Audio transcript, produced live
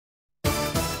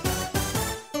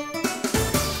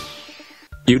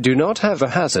You do not have a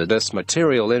hazardous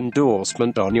material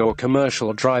endorsement on your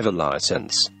commercial driver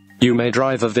license. You may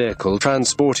drive a vehicle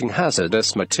transporting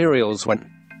hazardous materials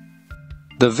when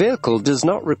the vehicle does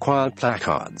not require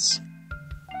placards.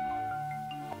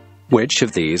 Which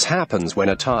of these happens when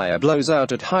a tire blows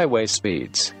out at highway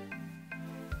speeds?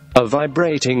 A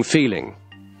vibrating feeling.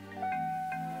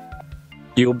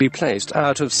 You'll be placed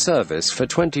out of service for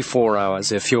 24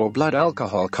 hours if your blood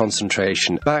alcohol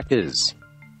concentration back is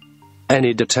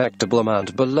any detectable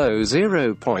amount below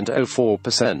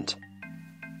 0.04%.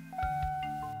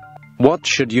 What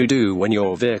should you do when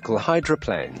your vehicle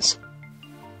hydroplanes?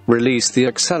 Release the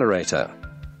accelerator.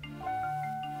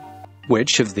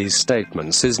 Which of these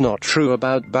statements is not true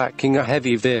about backing a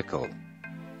heavy vehicle?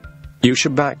 You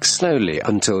should back slowly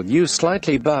until you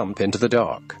slightly bump into the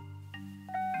dock.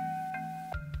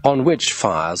 On which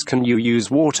fires can you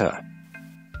use water?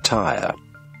 Tire.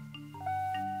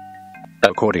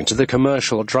 According to the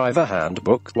Commercial Driver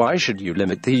Handbook, why should you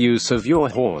limit the use of your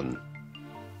horn?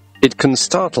 It can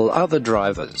startle other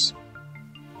drivers.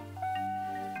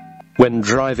 When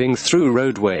driving through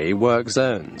roadway work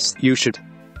zones, you should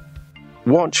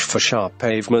watch for sharp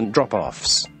pavement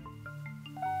drop-offs.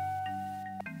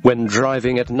 When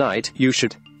driving at night, you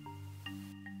should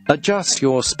adjust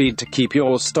your speed to keep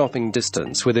your stopping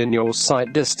distance within your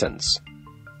sight distance.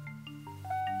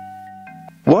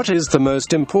 What is the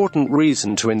most important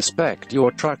reason to inspect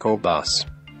your truck or bus?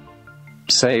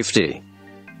 Safety.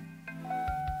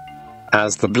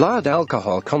 As the blood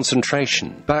alcohol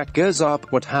concentration back goes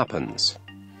up, what happens?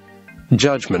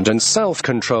 Judgment and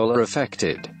self-control are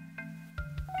affected.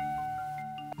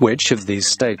 Which of these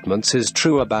statements is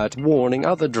true about warning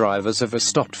other drivers of a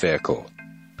stopped vehicle?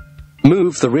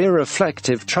 Move the rear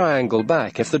reflective triangle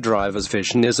back if the driver's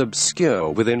vision is obscure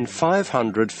within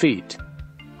 500 feet.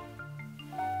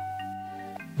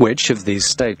 Which of these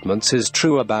statements is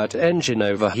true about engine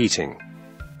overheating?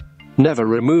 Never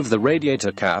remove the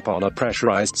radiator cap on a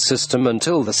pressurized system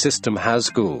until the system has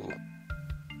cooled.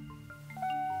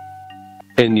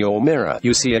 In your mirror,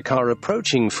 you see a car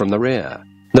approaching from the rear.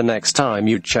 The next time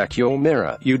you check your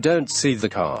mirror, you don't see the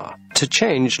car. To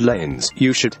change lanes,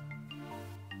 you should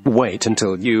wait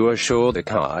until you are sure the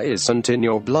car isn't in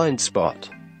your blind spot.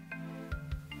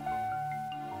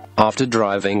 After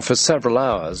driving for several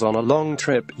hours on a long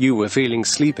trip, you were feeling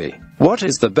sleepy. What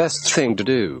is the best thing to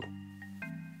do?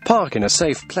 Park in a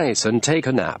safe place and take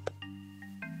a nap.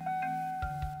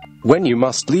 When you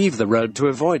must leave the road to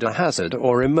avoid a hazard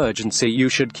or emergency, you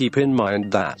should keep in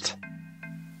mind that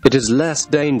it is less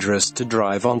dangerous to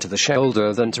drive onto the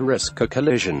shoulder than to risk a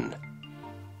collision.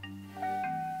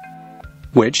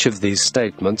 Which of these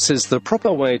statements is the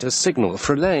proper way to signal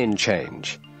for lane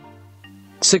change?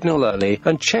 Signal early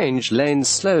and change lanes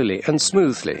slowly and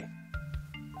smoothly.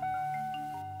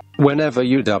 Whenever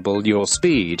you double your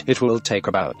speed, it will take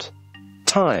about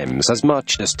times as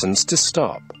much distance to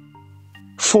stop.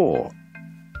 4.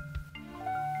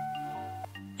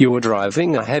 You are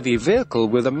driving a heavy vehicle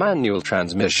with a manual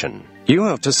transmission. You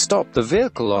have to stop the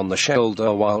vehicle on the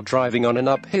shoulder while driving on an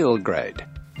uphill grade.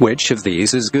 Which of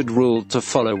these is good rule to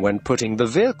follow when putting the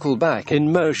vehicle back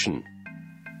in motion?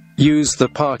 Use the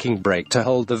parking brake to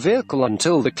hold the vehicle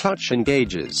until the clutch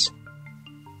engages.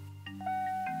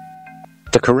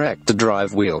 To correct the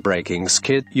drive wheel braking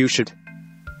skid, you should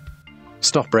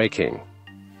stop braking.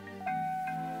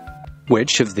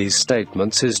 Which of these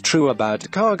statements is true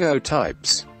about cargo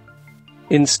types?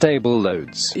 Unstable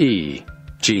loads,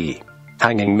 e.g.,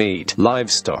 hanging meat,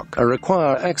 livestock,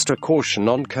 require extra caution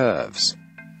on curves.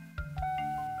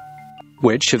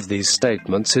 Which of these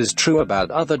statements is true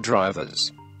about other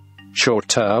drivers?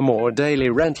 Short-term or daily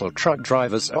rental truck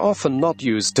drivers are often not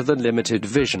used to the limited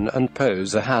vision and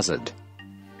pose a hazard.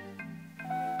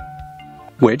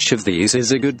 Which of these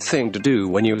is a good thing to do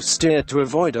when you steer to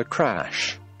avoid a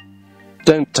crash?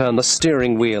 Don't turn the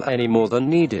steering wheel any more than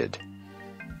needed.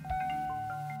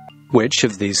 Which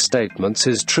of these statements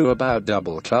is true about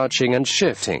double clutching and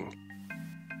shifting?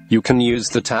 You can use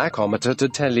the tachometer to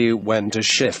tell you when to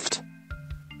shift.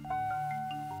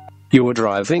 You are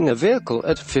driving a vehicle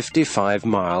at 55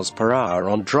 miles per hour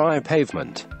on dry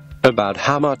pavement. About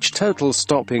how much total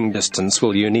stopping distance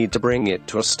will you need to bring it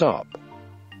to a stop?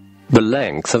 The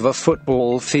length of a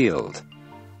football field.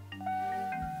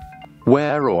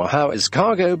 Where or how is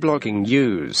cargo blocking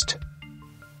used?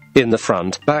 In the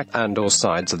front, back, and/or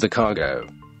sides of the cargo.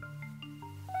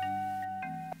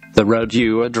 The road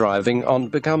you are driving on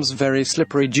becomes very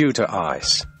slippery due to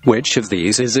ice. Which of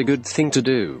these is a good thing to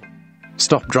do?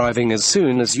 Stop driving as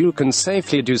soon as you can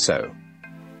safely do so.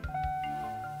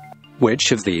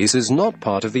 Which of these is not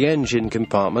part of the engine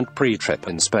compartment pre-trip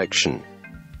inspection?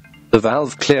 The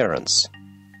valve clearance.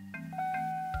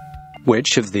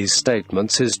 Which of these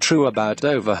statements is true about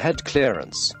overhead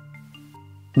clearance?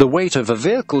 The weight of a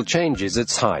vehicle changes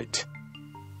its height.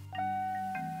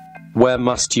 Where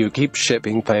must you keep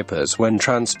shipping papers when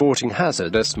transporting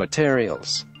hazardous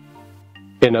materials?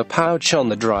 In a pouch on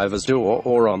the driver's door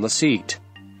or on the seat.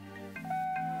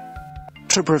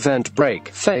 To prevent brake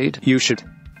fade, you should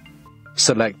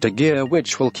select a gear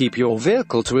which will keep your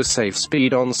vehicle to a safe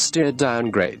speed on steer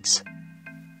downgrades.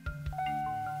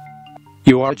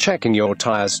 You are checking your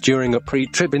tires during a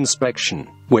pre-trip inspection.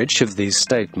 Which of these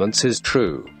statements is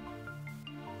true?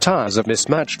 Tires of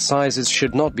mismatched sizes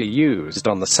should not be used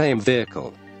on the same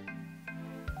vehicle.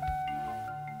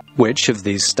 Which of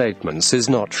these statements is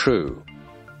not true?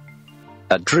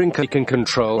 A drinker can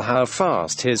control how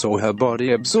fast his or her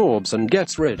body absorbs and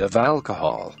gets rid of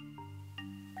alcohol.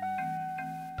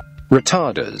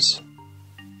 Retarders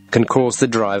can cause the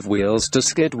drive wheels to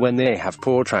skid when they have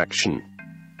poor traction.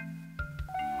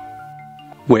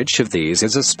 Which of these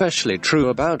is especially true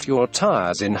about your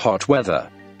tires in hot weather?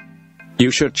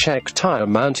 You should check tire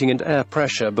mounting and air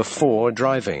pressure before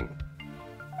driving.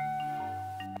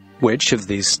 Which of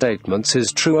these statements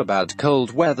is true about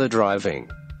cold weather driving?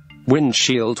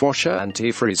 Windshield washer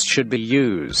antifreeze should be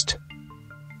used.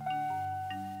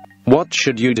 What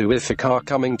should you do if a car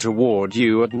coming toward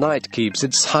you at night keeps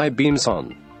its high beams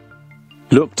on?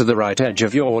 Look to the right edge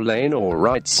of your lane or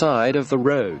right side of the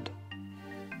road.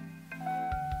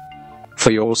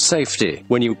 For your safety,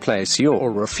 when you place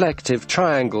your reflective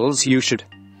triangles, you should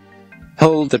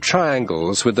hold the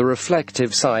triangles with the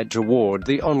reflective side toward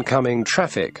the oncoming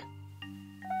traffic.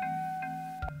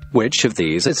 Which of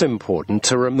these is important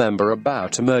to remember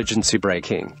about emergency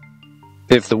braking?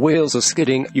 If the wheels are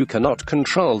skidding, you cannot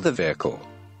control the vehicle.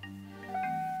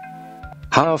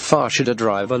 How far should a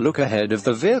driver look ahead of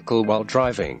the vehicle while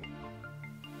driving?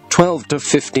 12 to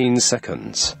 15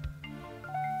 seconds.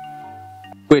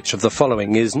 Which of the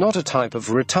following is not a type of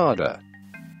retarder?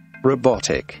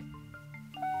 Robotic.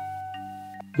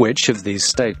 Which of these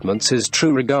statements is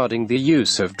true regarding the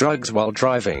use of drugs while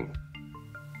driving?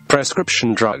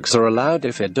 Prescription drugs are allowed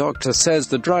if a doctor says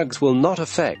the drugs will not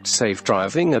affect safe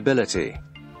driving ability.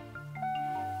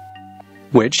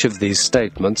 Which of these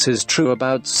statements is true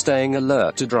about staying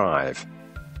alert to drive?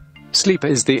 Sleep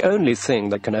is the only thing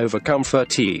that can overcome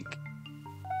fatigue.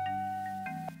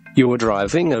 You are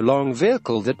driving a long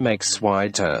vehicle that makes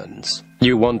wide turns.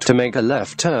 You want to make a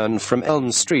left turn from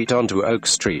Elm Street onto Oak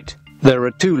Street. There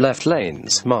are 2 left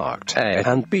lanes marked A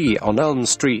and B on Elm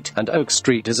Street, and Oak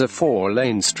Street is a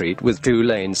 4-lane street with 2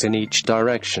 lanes in each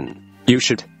direction. You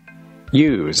should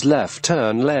use left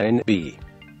turn lane B.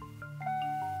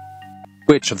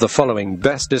 Which of the following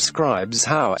best describes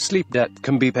how a sleep debt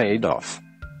can be paid off?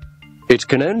 It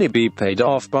can only be paid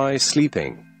off by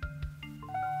sleeping.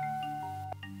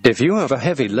 If you have a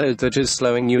heavy load that is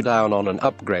slowing you down on an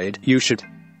upgrade, you should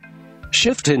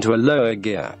shift into a lower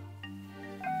gear.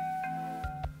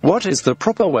 What is the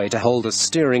proper way to hold a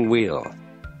steering wheel?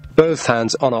 Both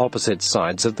hands on opposite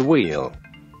sides of the wheel.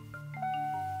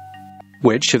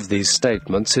 Which of these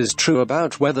statements is true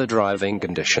about weather driving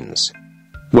conditions?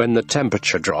 When the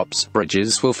temperature drops,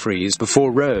 bridges will freeze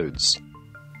before roads.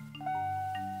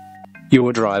 You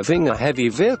are driving a heavy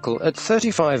vehicle at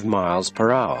 35 miles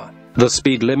per hour. The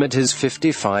speed limit is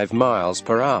 55 miles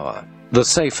per hour. The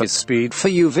safest speed for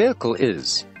your vehicle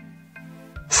is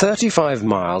 35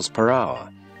 miles per hour.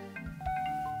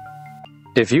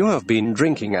 If you have been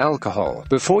drinking alcohol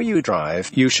before you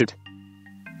drive, you should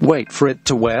wait for it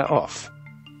to wear off.